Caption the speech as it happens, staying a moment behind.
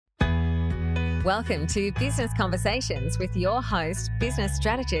Welcome to Business Conversations with your host, business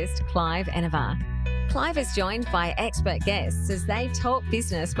strategist Clive Enever. Clive is joined by expert guests as they talk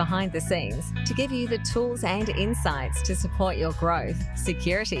business behind the scenes to give you the tools and insights to support your growth,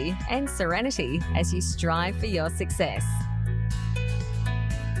 security, and serenity as you strive for your success.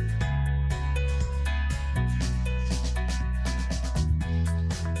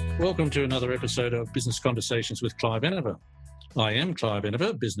 Welcome to another episode of Business Conversations with Clive Enever. I am Clive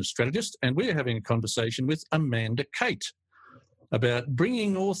Enever, business strategist, and we're having a conversation with Amanda Kate about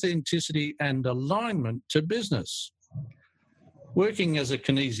bringing authenticity and alignment to business. Working as a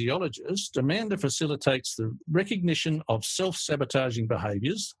kinesiologist, Amanda facilitates the recognition of self-sabotaging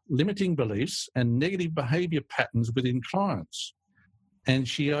behaviours, limiting beliefs, and negative behaviour patterns within clients. And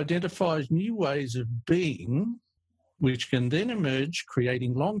she identifies new ways of being, which can then emerge,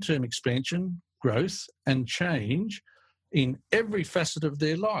 creating long-term expansion, growth, and change in every facet of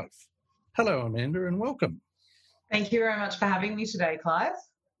their life. Hello, Amanda, and welcome. Thank you very much for having me today, Clive.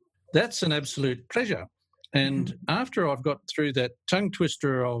 That's an absolute pleasure. And after I've got through that tongue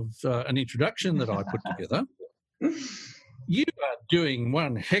twister of an introduction that I put together, you are doing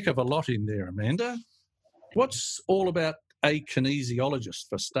one heck of a lot in there, Amanda. What's all about a kinesiologist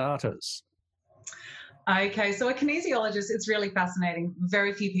for starters? Okay, so a kinesiologist, it's really fascinating.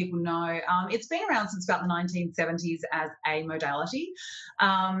 Very few people know. It's been around since about the 1970s as a modality.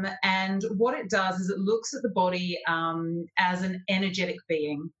 And what it does is it looks at the body as an energetic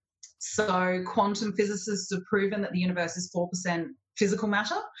being. So quantum physicists have proven that the universe is 4% physical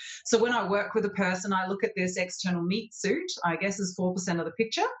matter. So when I work with a person, I look at this external meat suit, I guess is 4% of the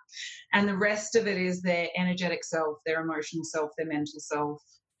picture. And the rest of it is their energetic self, their emotional self, their mental self,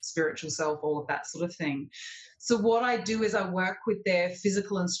 spiritual self, all of that sort of thing. So what I do is I work with their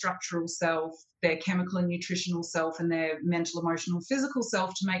physical and structural self, their chemical and nutritional self, and their mental, emotional, physical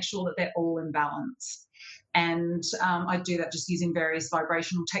self to make sure that they're all in balance. And I do that just using various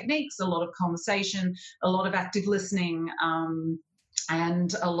vibrational techniques, a lot of conversation, a lot of active listening,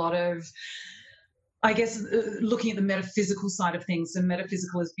 and a lot of, I guess, looking at the metaphysical side of things. So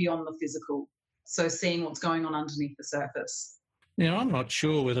metaphysical is beyond the physical. So seeing what's going on underneath the surface. Now, I'm not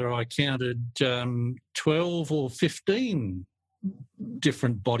sure whether I counted 12 or 15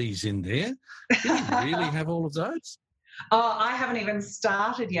 different bodies in there. Do you really have all of those? Oh, I haven't even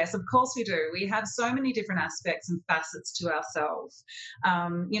started. Yes, of course we do. We have so many different aspects and facets to ourselves.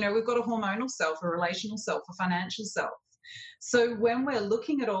 We've got a hormonal self, a relational self, a financial self. So when we're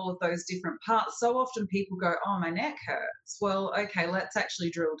looking at all of those different parts, so often people go, oh, my neck hurts. Well, okay, let's actually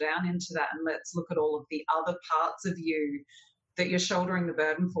drill down into that and let's look at all of the other parts of you that you're shouldering the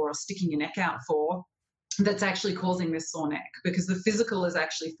burden for or sticking your neck out for that's actually causing this sore neck, because the physical is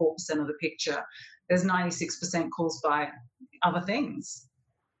actually 4% of the picture. There's 96% caused by other things.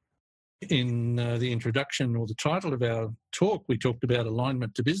 In the introduction or the title of our talk, we talked about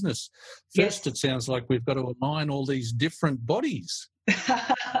alignment to business. First, It sounds like we've got to align all these different bodies.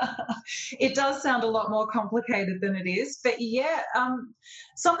 It does sound a lot more complicated than it is. But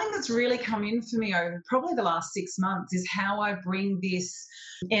something that's really come in for me over probably the last 6 months is how I bring this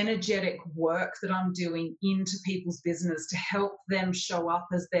energetic work that I'm doing into people's business to help them show up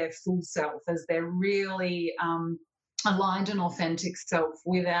as their full self, as their really aligned and authentic self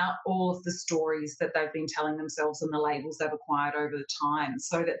without all of the stories that they've been telling themselves and the labels they've acquired over the time,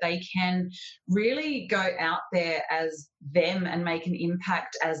 so that they can really go out there as them and make an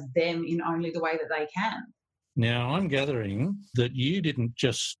impact as them in only the way that they can. Now, I'm gathering that you didn't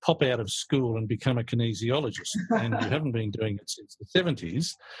just pop out of school and become a kinesiologist, and you haven't been doing it since the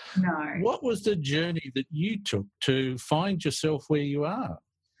 70s. No. What was the journey that you took to find yourself where you are?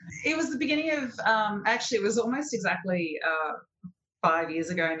 It was the beginning of, it was almost exactly 5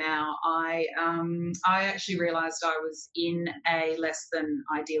 years ago now. I actually realised I was in a less than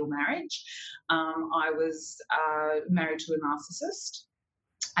ideal marriage. I was married to a narcissist,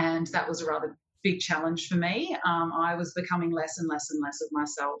 and that was a rather big challenge for me. I was becoming less and less and less of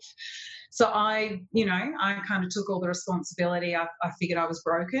myself. So I kind of took all the responsibility. I figured I was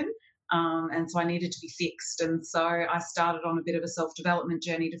broken. And so I needed to be fixed. And so I started on a bit of a self-development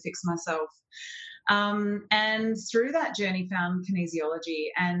journey to fix myself. And through that journey found kinesiology,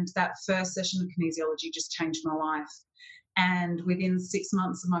 and that first session of kinesiology just changed my life. And within 6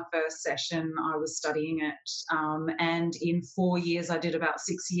 months of my first session, I was studying it. And in 4 years, I did about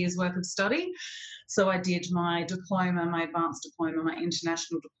 6 years worth of study. So I did my diploma, my advanced diploma, my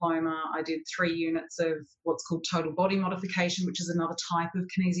international diploma. I did 3 units of what's called total body modification, which is another type of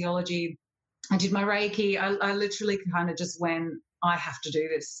kinesiology. I did my Reiki. I literally kind of just went, I have to do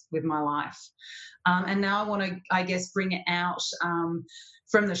this with my life. And now I want to, I guess, bring it out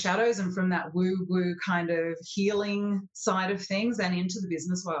from the shadows and from that woo-woo kind of healing side of things and into the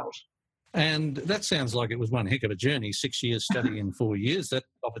business world. And that sounds like it was one heck of a journey, 6 years study in 4 years. That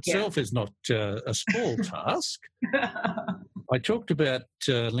of itself is not a small task. I talked about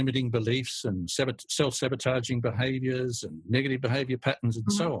limiting beliefs and self-sabotaging behaviours and negative behaviour patterns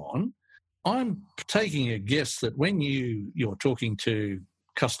and so on. I'm taking a guess that when you're talking to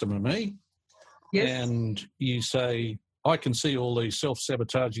customer me and you say, I can see all these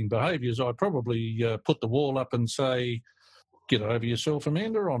self-sabotaging behaviours, I'd probably put the wall up and say, get over yourself,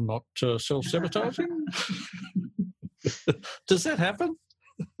 Amanda, I'm not self-sabotaging. Does that happen?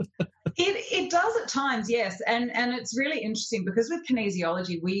 It does at times, yes. And it's really interesting because with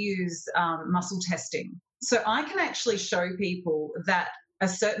kinesiology, we use muscle testing. So I can actually show people that a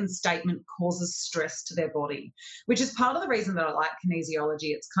certain statement causes stress to their body, which is part of the reason that I like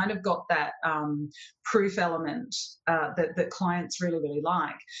kinesiology. It's kind of got that proof element that clients really, really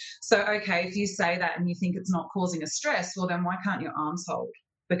like. So, okay, if you say that and you think it's not causing a stress, well, then why can't your arms hold?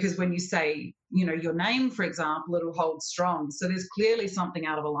 Because when you say, your name, for example, it'll hold strong. So there's clearly something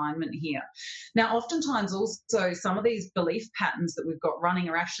out of alignment here. Now, oftentimes also some of these belief patterns that we've got running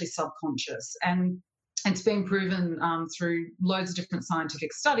are actually subconscious. And it's been proven through loads of different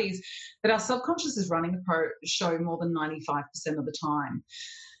scientific studies that our subconscious is running the show more than 95% of the time.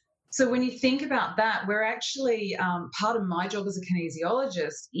 So when you think about that, we're actually, part of my job as a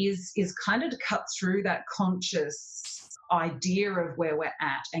kinesiologist is kind of to cut through that conscious idea of where we're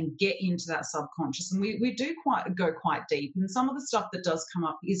at and get into that subconscious. And we do go quite deep. And some of the stuff that does come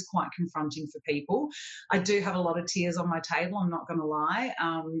up is quite confronting for people. I do have a lot of tears on my table, I'm not going to lie.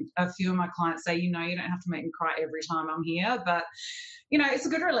 A few of my clients say, you don't have to make me cry every time I'm here, but, it's a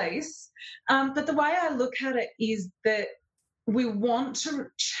good release. But the way I look at it is that we want to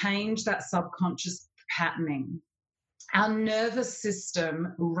change that subconscious patterning. Our nervous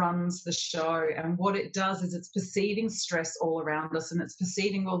system runs the show, and what it does is it's perceiving stress all around us, and it's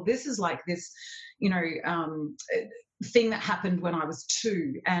perceiving, well, this is like this, thing that happened when I was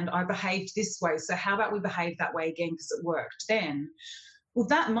 2 and I behaved this way. So how about we behave that way again because it worked then? Well,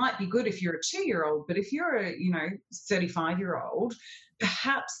 that might be good if you're a 2-year-old, but if you're a 35-year-old,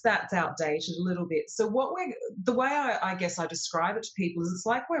 perhaps that's outdated a little bit. So the way I guess I describe it to people is it's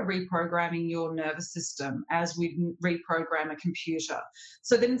like we're reprogramming your nervous system as we reprogram a computer.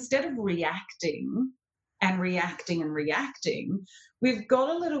 So that instead of reacting and reacting and reacting, we've got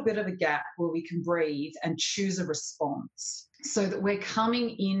a little bit of a gap where we can breathe and choose a response so that we're coming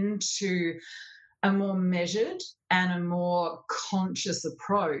into a more measured and a more conscious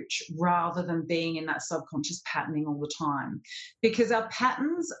approach rather than being in that subconscious patterning all the time. Because our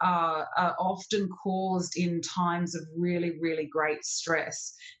patterns are often caused in times of really, really great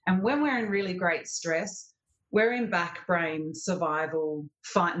stress. And when we're in really great stress, we're in back brain survival,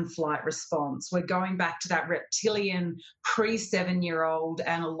 fight and flight response. We're going back to that reptilian pre-7-year-old,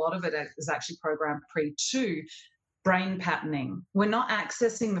 and a lot of it is actually programmed pre-2, brain patterning. We're not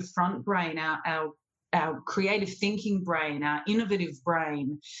accessing the front brain, our creative thinking brain, our innovative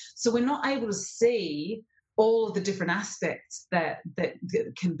brain. So we're not able to see all of the different aspects that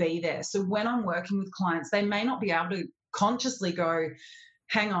can be there. So when I'm working with clients, they may not be able to consciously go,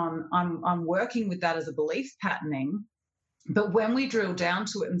 hang on, I'm working with that as a belief patterning. But when we drill down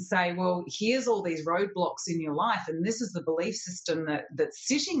to it and say, well, here's all these roadblocks in your life, and this is the belief system that's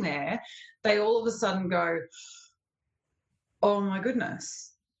sitting there, they all of a sudden go, oh my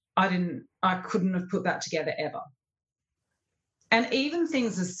goodness, I couldn't have put that together ever. And even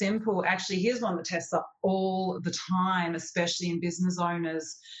things as simple, actually, here's one that tests up all the time, especially in business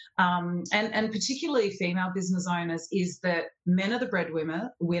owners, and particularly female business owners, is that men are the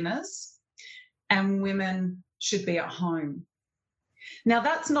winners and women should be at home. Now,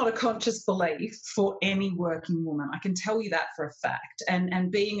 that's not a conscious belief for any working woman. I can tell you that for a fact.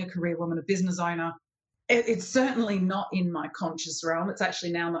 And being a career woman, a business owner, it's certainly not in my conscious realm. It's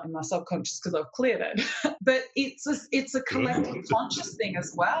actually now not in my subconscious because I've cleared it. But it's a collective conscious thing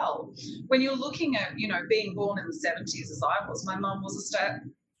as well. When you're looking at, being born in the 70s as I was, my mum was a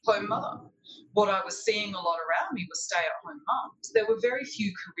stay-at-home mother. What I was seeing a lot around me was stay-at-home mums. There were very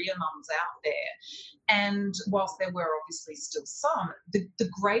few career mums out there. And whilst there were obviously still some, the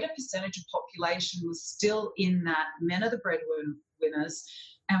greater percentage of population was still in that men are the breadwinners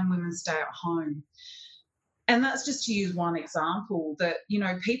and women stay at home. And that's just to use one example that,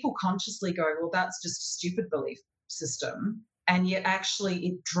 people consciously go, well, that's just a stupid belief system. And yet actually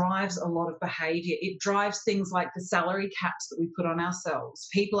it drives a lot of behaviour. It drives things like the salary caps that we put on ourselves.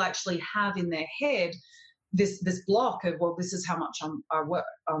 People actually have in their head this block of, well, this is how much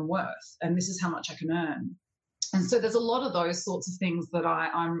I'm worth and this is how much I can earn. And so there's a lot of those sorts of things that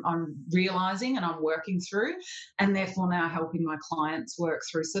I'm realising and I'm working through, and therefore now helping my clients work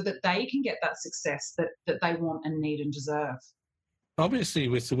through so that they can get that success that they want and need and deserve. Obviously,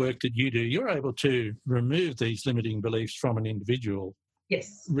 with the work that you do, you're able to remove these limiting beliefs from an individual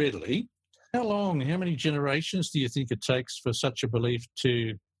Yes. readily. How many generations do you think it takes for such a belief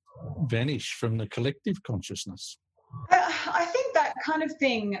to vanish from the collective consciousness? I think that kind of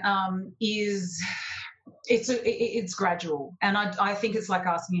thing it's gradual, and I think it's like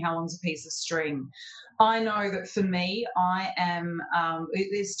asking how long's a piece of string. I know that for me, I am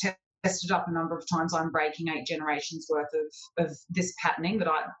it's tested up a number of times. I'm breaking 8 generations worth of this patterning that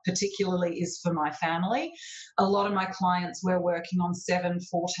I particularly is for my family. A lot of my clients, we're working on 7,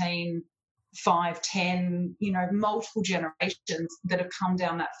 14, 5, 10, multiple generations that have come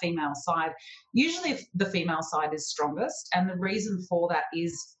down that female side. Usually the female side is strongest, and the reason for that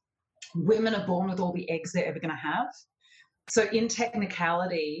is women are born with all the eggs they're ever going to have. So in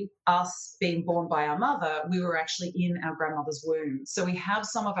technicality, us being born by our mother, we were actually in our grandmother's womb. So we have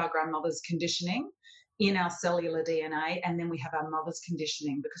some of our grandmother's conditioning in our cellular DNA, and then we have our mother's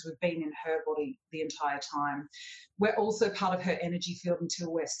conditioning because we've been in her body the entire time. We're also part of her energy field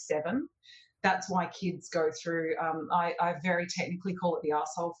until we're 7. That's why kids go through, I very technically call it the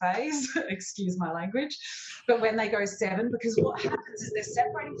arsehole phase, excuse my language, but when they go 7, because what happens is they're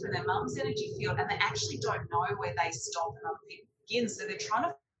separating from their mum's energy field and they actually don't know where they stop and other people begin. So they're trying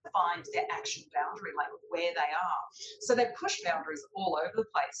to find their actual boundary, like where they are. So they push boundaries all over the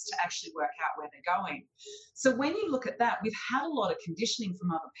place to actually work out where they're going. So when you look at that, we've had a lot of conditioning from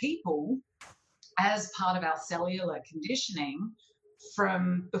other people as part of our cellular conditioning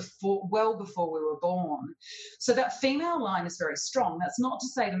from well before we were born. So that female line is very strong. That's not to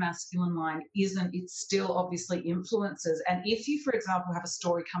say the masculine line isn't. It still obviously influences. And if you, for example, have a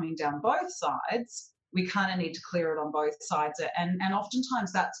story coming down both sides, we kind of need to clear it on both sides. And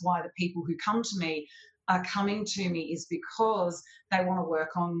oftentimes that's why the people who come to me are coming to me, is because they want to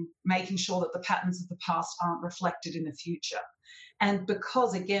work on making sure that the patterns of the past aren't reflected in the future. And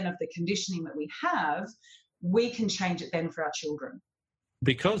because, again, of the conditioning that we have, we can change it then for our children.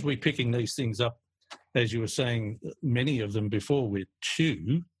 Because we're picking these things up, as you were saying, many of them before we're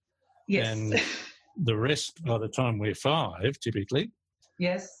 2, yes, and the rest by the time we're 5, typically.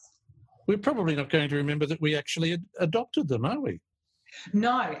 Yes. We're probably not going to remember that we actually adopted them, are we?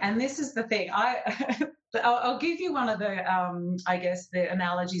 No, and this is the thing. I'll give you one of the, the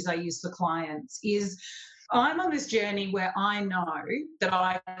analogies I use for clients is, I'm on this journey where I know that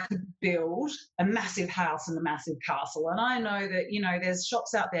I could build a massive house and a massive castle. And I know that, there's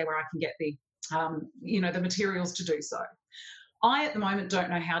shops out there where I can get the materials to do so. I, at the moment, don't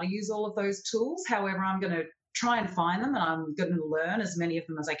know how to use all of those tools. However, I'm going to try and find them, and I'm going to learn as many of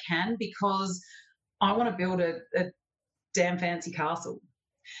them as I can, because I want to build a damn fancy castle.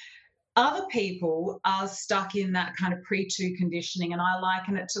 Other people are stuck in that kind of pre-2 conditioning, and I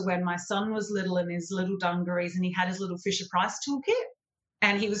liken it to when my son was little and his little dungarees, and he had his little Fisher-Price toolkit,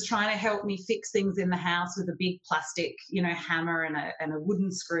 and he was trying to help me fix things in the house with a big plastic, hammer and a wooden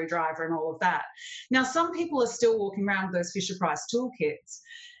screwdriver and all of that. Now, some people are still walking around with those Fisher-Price toolkits,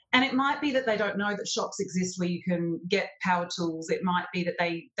 and it might be that they don't know that shops exist where you can get power tools. It might be that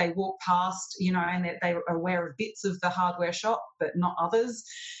they walk past, and that they're aware of bits of the hardware shop, but not others.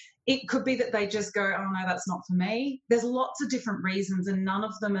 It could be that they just go, oh, no, that's not for me. There's lots of different reasons, and none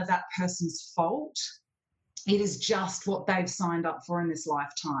of them are that person's fault. It is just what they've signed up for in this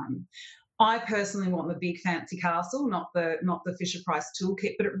lifetime. I personally want the big fancy castle, not the Fisher-Price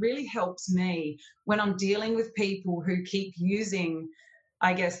toolkit, but it really helps me when I'm dealing with people who keep using,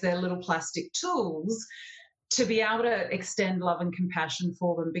 their little plastic tools, to be able to extend love and compassion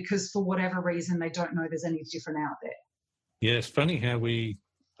for them, because for whatever reason, they don't know there's any different out there. Yeah, it's funny how we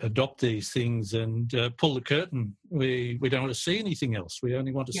adopt these things and pull the curtain. We don't want to see anything else. We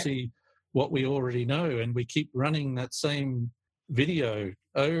only want to see what we already know, and we keep running that same video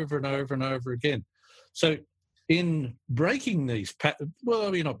over and over and over again. So in breaking these patterns,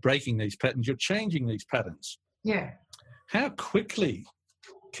 well, you're not breaking these patterns, you're changing these patterns. Yeah. How quickly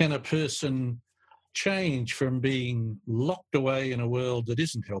can a person change from being locked away in a world that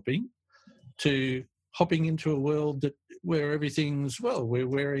isn't helping to hopping into a world where everything's, we're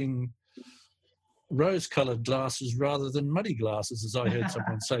wearing rose-coloured glasses rather than muddy glasses, as I heard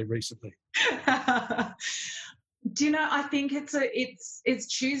someone say recently? Do you know, I think it's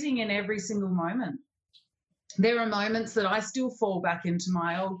choosing in every single moment. There are moments that I still fall back into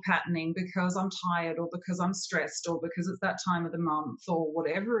my old patterning because I'm tired, or because I'm stressed, or because it's that time of the month, or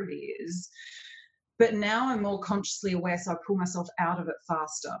whatever it is. But now I'm more consciously aware, so I pull myself out of it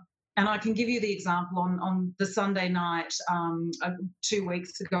faster. And I can give you the example on the Sunday night 2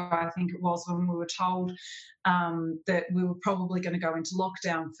 weeks ago, I think it was, when we were told that we were probably going to go into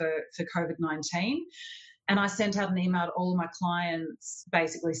lockdown for COVID-19. And I sent out an email to all of my clients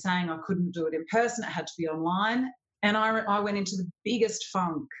basically saying I couldn't do it in person, it had to be online. And I went into the biggest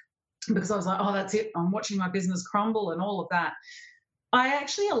funk because I was like, oh, that's it, I'm watching my business crumble and all of that. I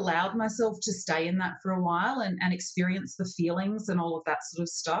actually allowed myself to stay in that for a while and experience the feelings and all of that sort of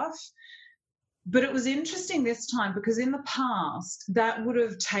stuff. But it was interesting this time because in the past, that would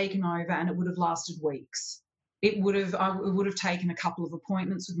have taken over and it would have lasted weeks. I would have taken a couple of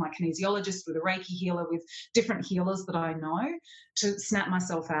appointments with my kinesiologist, with a Reiki healer, with different healers that I know to snap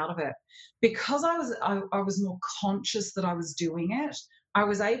myself out of it. Because I was more conscious that I was doing it, I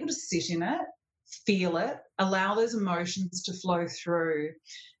was able to sit in it, feel it, allow those emotions to flow through.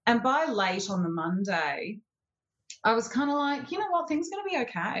 And by late on the Monday, I was kind of like, you know what, things are going to be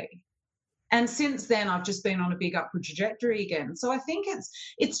okay. And since then, I've just been on a big upward trajectory again. So I think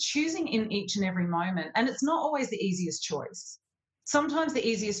it's choosing in each and every moment. And it's not always the easiest choice. Sometimes the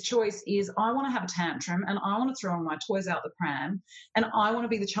easiest choice is I want to have a tantrum and I want to throw my toys out the pram and I want to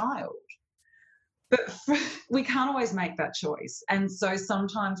be the child. But we can't always make that choice. And so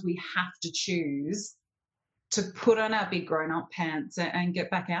sometimes we have to choose to put on our big grown-up pants and get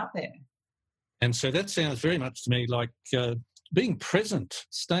back out there. And so that sounds very much to me like being present,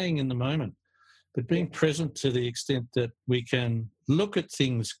 staying in the moment, but being present to the extent that we can look at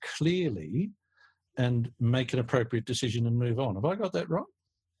things clearly and make an appropriate decision and move on. Have I got that right?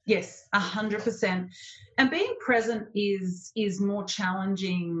 Yes, 100%. And being present is more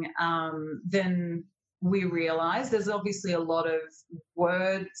challenging than we realise. There's obviously a lot of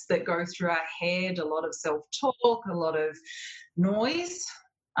words that go through our head, a lot of self-talk, a lot of noise,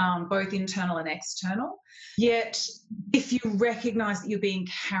 both internal and external. Yet, if you recognise that you're being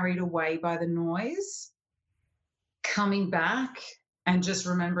carried away by the noise, coming back and just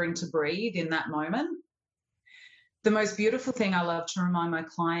remembering to breathe in that moment. The most beautiful thing I love to remind my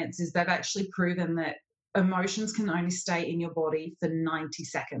clients is they've actually proven that emotions can only stay in your body for 90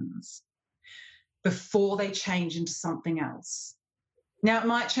 seconds before they change into something else. Now, it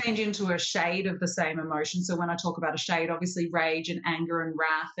might change into a shade of the same emotion. So when I talk about a shade, obviously rage and anger and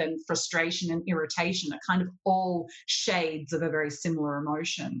wrath and frustration and irritation are kind of all shades of a very similar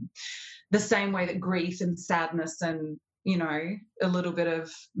emotion. The same way that grief and sadness and a little bit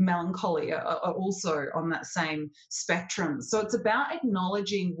of melancholy are also on that same spectrum. So it's about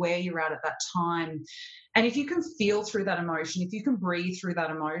acknowledging where you're at that time. And if you can feel through that emotion, if you can breathe through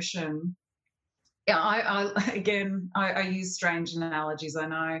that emotion, I use strange analogies, I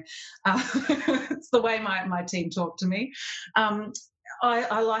know. It's the way my team talk to me.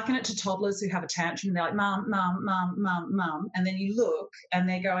 I liken it to toddlers who have a tantrum. They're like, mum, mum, mum, mum, mum. And then you look and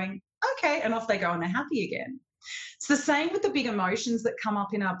they're going, okay, and off they go and they're happy again. It's the same with the big emotions that come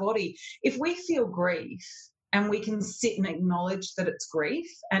up in our body. If we feel grief and we can sit and acknowledge that it's grief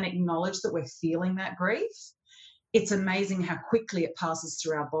and acknowledge that we're feeling that grief, it's amazing how quickly it passes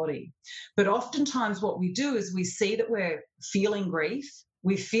through our body. But oftentimes what we do is we see that we're feeling grief,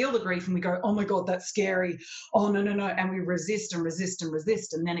 we feel the grief and we go, oh my God, that's scary. Oh, no. And we resist and resist and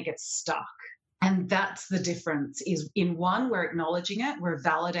resist, and then it gets stuck. And that's the difference is in one, we're acknowledging it, we're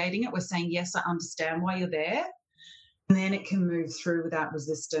validating it, we're saying, yes, I understand why you're there. And then it can move through without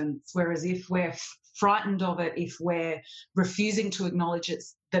resistance. Whereas if we're frightened of it, if we're refusing to acknowledge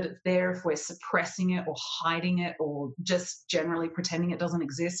that it's there, if we're suppressing it or hiding it or just generally pretending it doesn't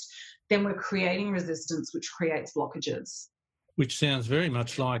exist, then we're creating resistance, which creates blockages. Which sounds very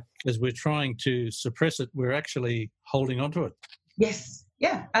much like as we're trying to suppress it, we're actually holding onto it. Yes.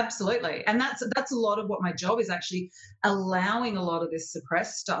 Yeah, absolutely. And that's a lot of what my job is, actually allowing a lot of this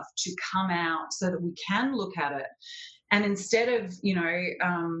suppressed stuff to come out so that we can look at it. And instead of,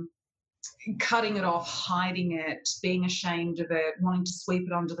 cutting it off, hiding it, being ashamed of it, wanting to sweep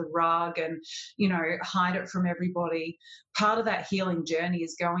it under the rug and, hide it from everybody, part of that healing journey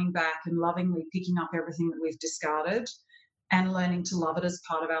is going back and lovingly picking up everything that we've discarded and learning to love it as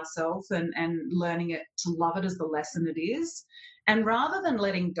part of ourselves and learning it to love it as the lesson it is. And rather than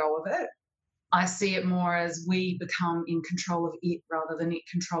letting go of it, I see it more as we become in control of it rather than it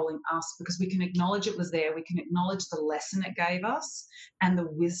controlling us, because we can acknowledge it was there. We can acknowledge the lesson it gave us and the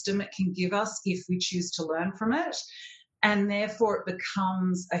wisdom it can give us if we choose to learn from it. And therefore it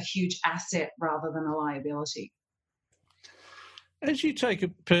becomes a huge asset rather than a liability. As you take a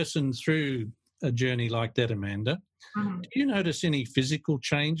person through a journey like that, Amanda, do you notice any physical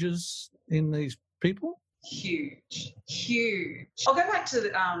changes in these people? Huge. I'll go back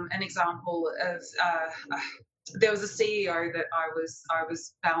to an example of there was a CEO that I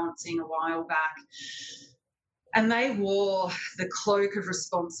was balancing a while back, and they wore the cloak of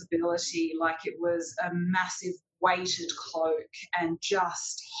responsibility like it was a massive weighted cloak and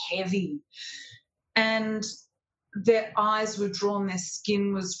just heavy. And their eyes were drawn, their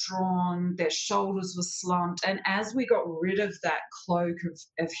skin was drawn, their shoulders were slumped. And as we got rid of that cloak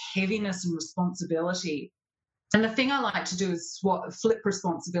of heaviness and responsibility, and the thing I like to do is flip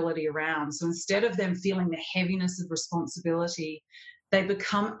responsibility around. So instead of them feeling the heaviness of responsibility, they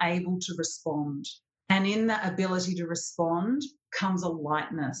become able to respond. And in that ability to respond comes a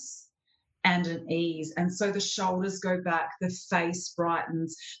lightness and an ease. And so the shoulders go back, the face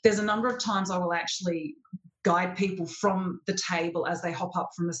brightens. There's a number of times I will actually guide people from the table as they hop up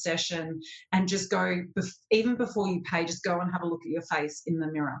from a session and just go, even before you pay, just go and have a look at your face in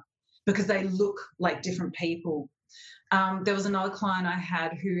the mirror, because they look like different people. There was another client I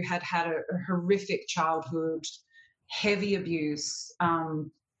had who had a horrific childhood, heavy abuse,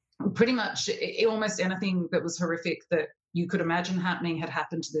 pretty much almost anything that was horrific that you could imagine happening had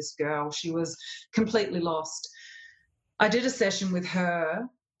happened to this girl. She was completely lost. I did a session with her,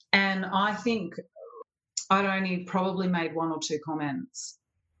 and I think I'd only probably made one or two comments,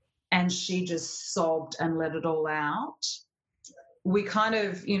 and she just sobbed and let it all out. We kind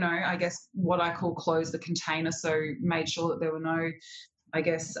of, I guess what I call close the container, so made sure that there were no, I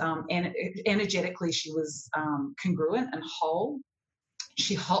guess, energetically she was congruent and whole.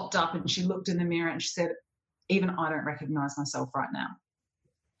 She hopped up and she looked in the mirror and she said, even I don't recognise myself right now,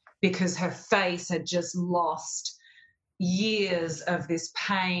 because her face had just lost years of this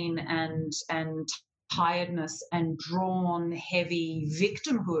pain and tiredness and drawn, heavy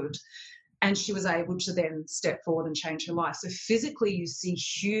victimhood. And she was able to then step forward and change her life. So physically, you see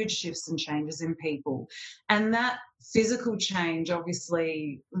huge shifts and changes in people. And that physical change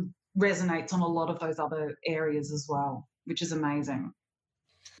obviously resonates on a lot of those other areas as well, which is amazing.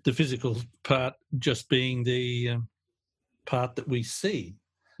 The physical part just being the part that we see,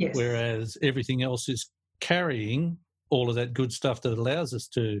 yes, whereas everything else is carrying all of that good stuff that allows us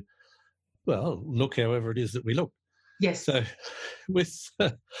to, well, look however it is that we look. Yes. So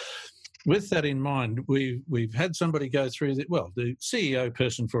with that in mind, we've had somebody go through that. Well, the CEO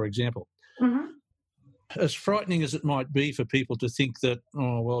person, for example, mm-hmm. As frightening as it might be for people to think that,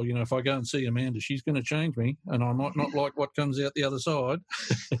 oh, well, if I go and see Amanda, she's going to change me and I might not like what comes out the other side,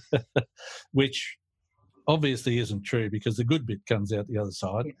 which obviously isn't true because the good bit comes out the other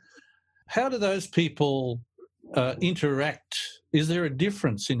side. Yeah. How do those people interact? Is there a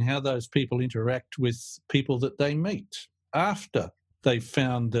difference in how those people interact with people that they meet after they've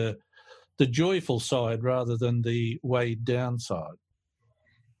found the joyful side rather than the weighed down side?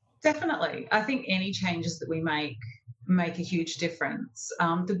 Definitely. I think any changes that we make a huge difference.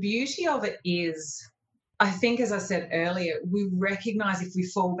 The beauty of it is, I think, as I said earlier, we recognise if we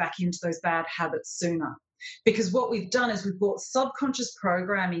fall back into those bad habits sooner. Because what we've done is we've brought subconscious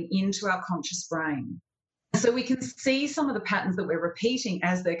programming into our conscious brain. So we can see some of the patterns that we're repeating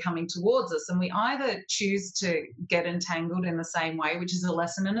as they're coming towards us. And we either choose to get entangled in the same way, which is a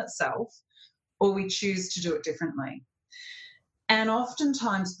lesson in itself, or we choose to do it differently. And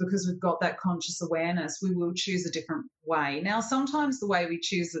oftentimes, because we've got that conscious awareness, we will choose a different way. Now, sometimes the way we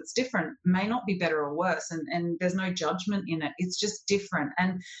choose that's different may not be better or worse, and there's no judgment in it. It's just different.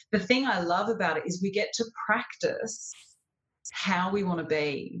 And the thing I love about it is we get to practice how we want to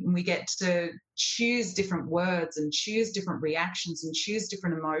be. And we get to choose different words and choose different reactions and choose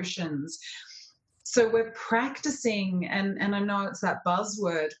different emotions. So we're practicing, and I know it's that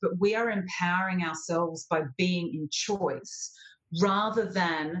buzzword, but we are empowering ourselves by being in choice, rather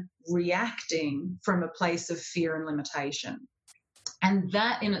than reacting from a place of fear and limitation. And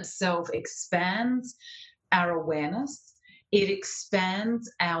that in itself expands our awareness. It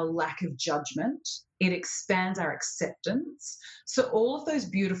expands our lack of judgment. It expands our acceptance. So all of those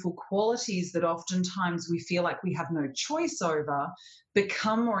beautiful qualities that oftentimes we feel like we have no choice over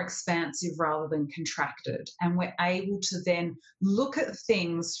become more expansive rather than contracted. And we're able to then look at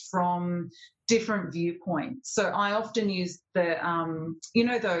things from different viewpoints. So I often use the,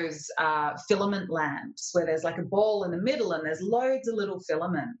 those filament lamps where there's like a ball in the middle and there's loads of little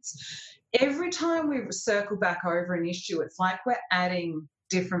filaments. Every time we circle back over an issue, it's like we're adding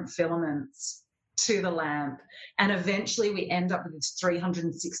different filaments to the lamp. And eventually we end up with this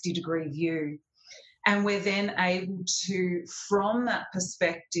 360-degree view. And we're then able to, from that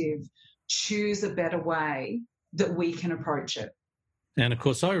perspective, choose a better way that we can approach it. And, of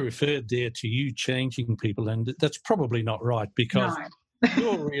course, I referred there to you changing people, and that's probably not right because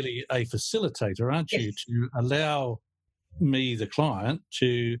you're really a facilitator, aren't you, Yes. to allow me, the client,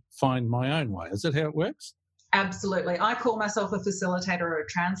 to find my own way. Is that how it works? Absolutely. I call myself a facilitator or a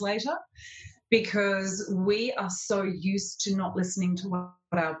translator because we are so used to not listening to what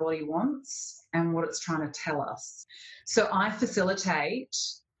our body wants and what it's trying to tell us. So I facilitate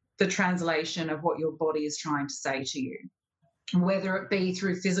the translation of what your body is trying to say to you, whether it be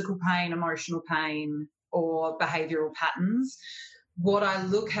through physical pain, emotional pain, or behavioural patterns. What I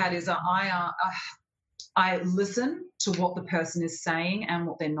look at is I listen to what the person is saying and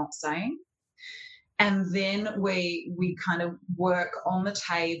what they're not saying. And then we kind of work on the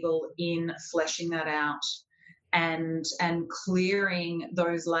table in fleshing that out and clearing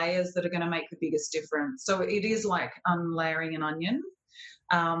those layers that are going to make the biggest difference. So it is like unlayering an onion.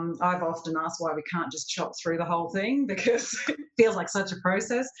 I've often asked why we can't just chop through the whole thing because it feels like such a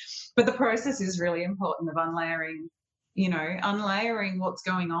process. But the process is really important of unlayering what's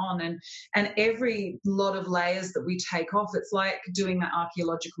going on. And every lot of layers that we take off, it's like doing that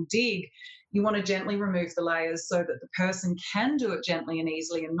archaeological dig. You want to gently remove the layers so that the person can do it gently and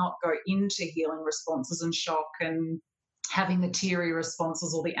easily and not go into healing responses and shock and having the teary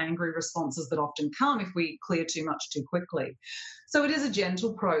responses or the angry responses that often come if we clear too much too quickly. So it is a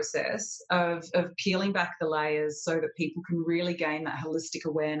gentle process of peeling back the layers so that people can really gain that holistic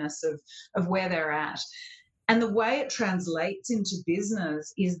awareness of where they're at. And the way it translates into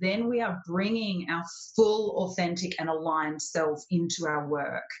business is then we are bringing our full, authentic and aligned self into our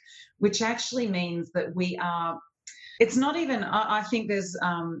work, which actually means that we are, it's not even, I think there's,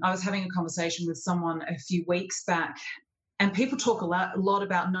 I was having a conversation with someone a few weeks back and people talk a lot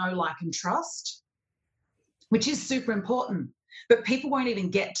about know, like and trust, which is super important. But people won't even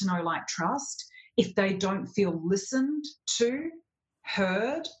get to know, like, trust if they don't feel listened to,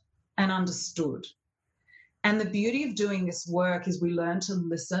 heard and understood. And the beauty of doing this work is we learn to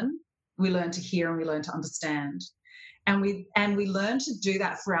listen, we learn to hear, and we learn to understand. And we learn to do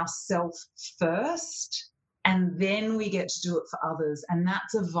that for ourselves first, and then we get to do it for others. And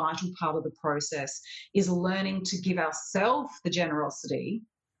that's a vital part of the process, is learning to give ourselves the generosity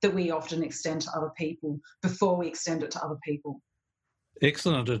that we often extend to other people before we extend it to other people.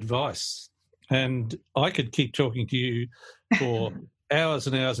 Excellent advice. And I could keep talking to you for hours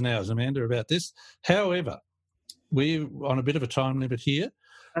and hours and hours, Amanda, about this. However, we're on a bit of a time limit here.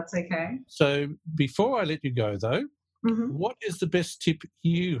 That's okay. So before I let you go, though, what is the best tip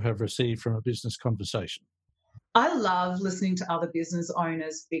you have received from a business conversation? I love listening to other business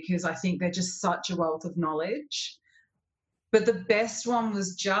owners because I think they're just such a wealth of knowledge. But the best one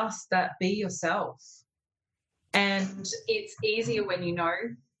was just that, be yourself. And it's easier when you know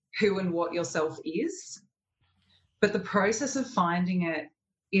who and what yourself is. But the process of finding it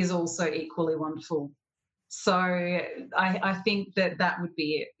is also equally wonderful. So I think that would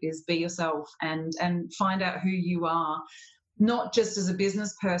be it, is be yourself and find out who you are, not just as a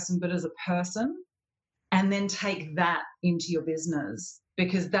business person, but as a person, and then take that into your business,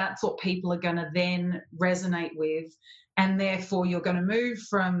 because that's what people are going to then resonate with. And therefore, you're going to move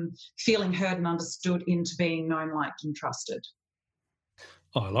from feeling heard and understood into being known, liked and trusted.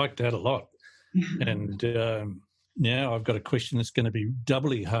 I like that a lot. And now I've got a question that's going to be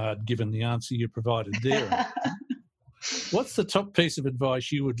doubly hard given the answer you provided there. What's the top piece of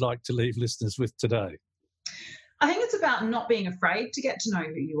advice you would like to leave listeners with today? I think it's about not being afraid to get to know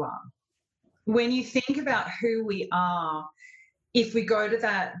who you are. When you think about who we are, if we go to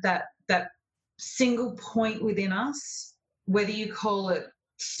that single point within us, whether you call it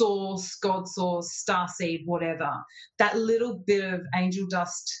source, God source, starseed, whatever, that little bit of angel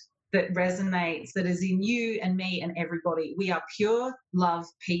dust that resonates, that is in you and me and everybody. We are pure love,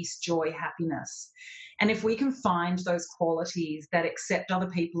 peace, joy, happiness. And if we can find those qualities that accept other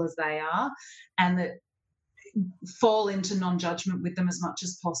people as they are and that fall into non-judgment with them as much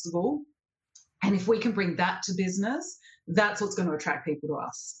as possible, and if we can bring that to business, that's what's going to attract people to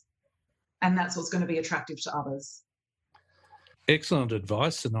us. And that's what's going to be attractive to others. Excellent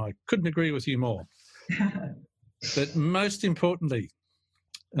advice, and I couldn't agree with you more. But most importantly,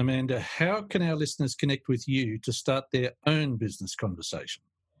 Amanda, how can our listeners connect with you to start their own business conversation?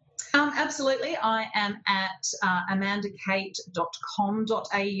 Absolutely. I am at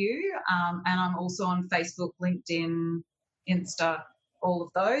amandakate.com.au, and I'm also on Facebook, LinkedIn, Insta, all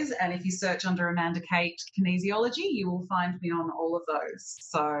of those. And if you search under Amanda Kate Kinesiology, you will find me on all of those.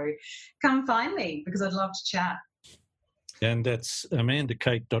 So come find me, because I'd love to chat. And that's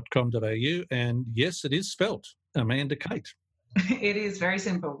amandakate.com.au. And yes, it is spelt Amanda Kate. It is very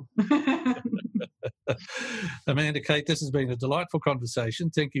simple. Amanda Kate, this has been a delightful conversation.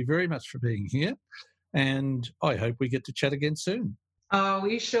 Thank you very much for being here. And I hope we get to chat again soon. Oh,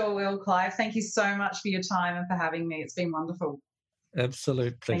 we sure will, Clive. Thank you so much for your time and for having me. It's been wonderful.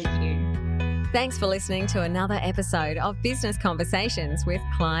 Absolute pleasure. Thank you. Thanks for listening to another episode of Business Conversations with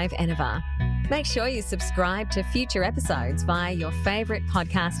Clive Enever. Make sure you subscribe to future episodes via your favourite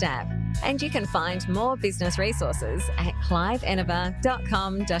podcast app. And you can find more business resources at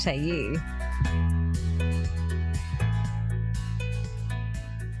cliveenever.com.au.